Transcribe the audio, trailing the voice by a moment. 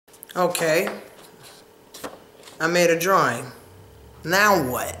Okay, I made a drawing. Now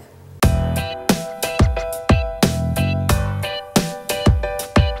what?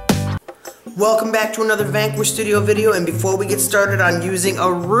 Welcome back to another Vanquish Studio video, and before we get started on using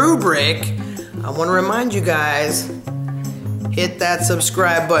a rubric, I want to remind you guys, hit that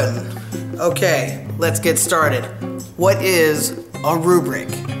subscribe button. Okay, let's get started. What is a rubric?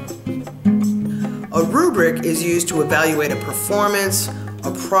 A rubric is used to evaluate a performance,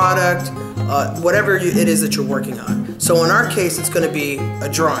 a product, whatever it is that you're working on. So in our case, it's going to be a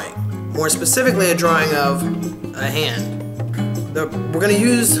drawing. More specifically, a drawing of a hand. We're going to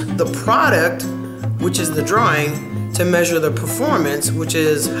use the product, which is the drawing, to measure the performance, which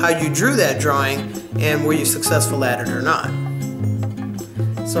is how you drew that drawing and were you successful at it or not.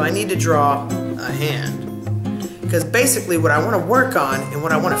 So I need to draw a hand. Because basically what I want to work on and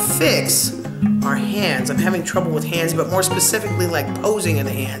what I want to fix are hands. I'm having trouble with hands, but more specifically like posing in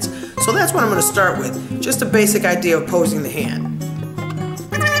the hands. So that's what I'm going to start with. Just a basic idea of posing the hand.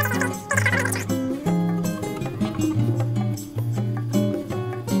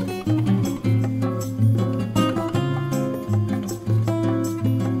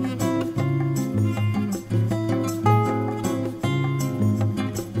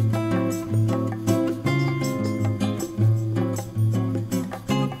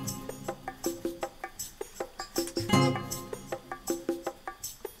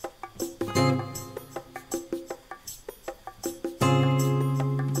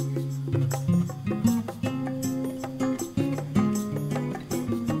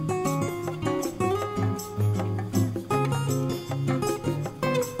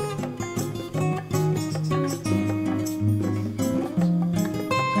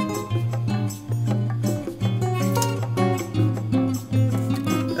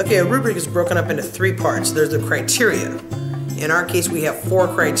 Okay, a rubric is broken up into three parts. There's the criteria. In our case, we have 4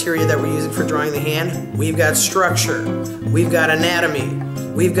 criteria that we're using for drawing the hand. We've got structure, we've got anatomy,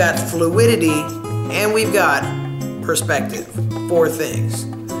 we've got fluidity, and we've got perspective. 4 things.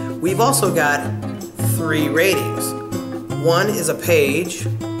 We've also got 3 ratings. 1 is a page,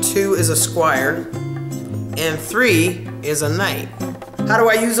 2 is a square, and 3 is a night. How do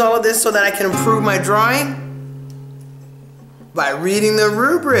I use all of this so that I can improve my drawing? By reading the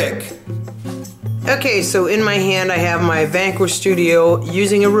rubric. Okay, so in my hand I have my Vanquish Studio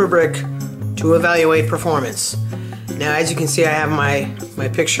using a rubric to evaluate performance. Now as you can see, I have my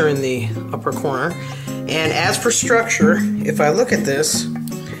picture in the upper corner. And as for structure, if I look at this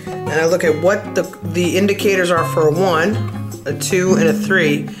and I look at what the indicators are for a 1, a 2, and a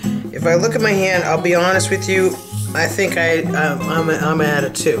 3, if I look at my hand, I'll be honest with you, I think I'm at a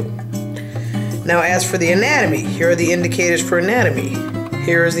 2. Now as for the anatomy, here are the indicators for anatomy.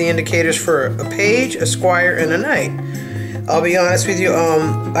 Here is the indicators for a page, a square, and a night. I'll be honest with you,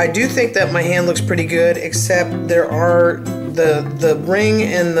 I do think that my hand looks pretty good, except there are the ring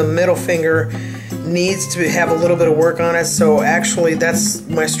and the middle finger needs to have a little bit of work on it. So actually that's,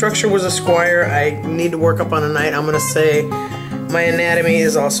 my structure was a square. I need to work up on a night. I'm gonna say my anatomy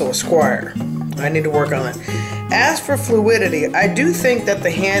is also a square. I need to work on it. As for fluidity, I do think that the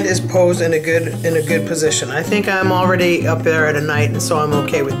hand is posed in a good position. I think I'm already up there at a night, and so I'm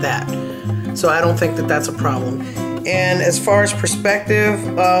okay with that. So I don't think that that's a problem. And as far as perspective,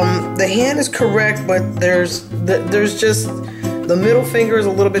 the hand is correct, but there's just the middle finger is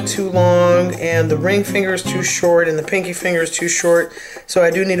a little bit too long, and the ring finger is too short, and the pinky finger is too short. So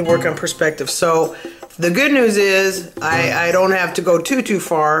I do need to work on perspective. So the good news is I don't have to go too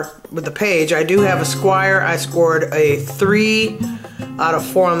far with the page. I do have a square. I scored a 3 out of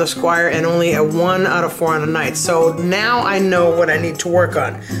 4 on the square and only a 1 out of 4 on the night. So now I know what I need to work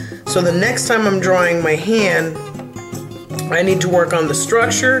on. So the next time I'm drawing my hand, I need to work on the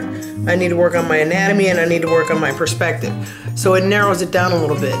structure, I need to work on my anatomy, and I need to work on my perspective. So it narrows it down a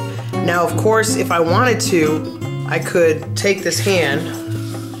little bit. Now of course, if I wanted to, I could take this hand.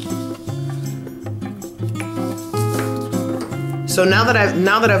 So now that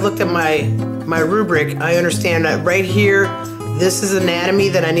I've looked at my rubric, I understand that right here, this is anatomy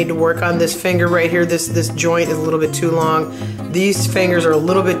that I need to work on. This finger right here, this joint is a little bit too long. These fingers are a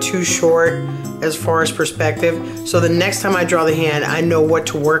little bit too short as far as perspective. So the next time I draw the hand, I know what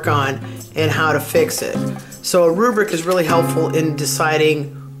to work on and how to fix it. So a rubric is really helpful in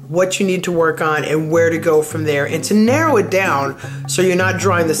deciding what you need to work on and where to go from there, and to narrow it down so you're not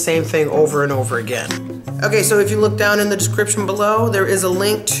drawing the same thing over and over again. Okay, so if you look down in the description below, there is a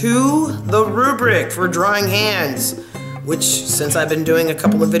link to the rubric for drawing hands, which, since I've been doing a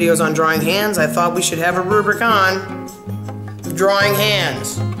couple of videos on drawing hands, I thought we should have a rubric on drawing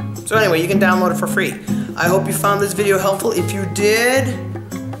hands. So anyway, you can download it for free. I hope you found this video helpful. If you did,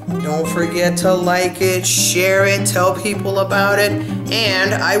 Don't forget to like it, share it, tell people about it,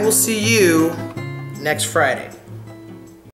 and I will see you next Friday.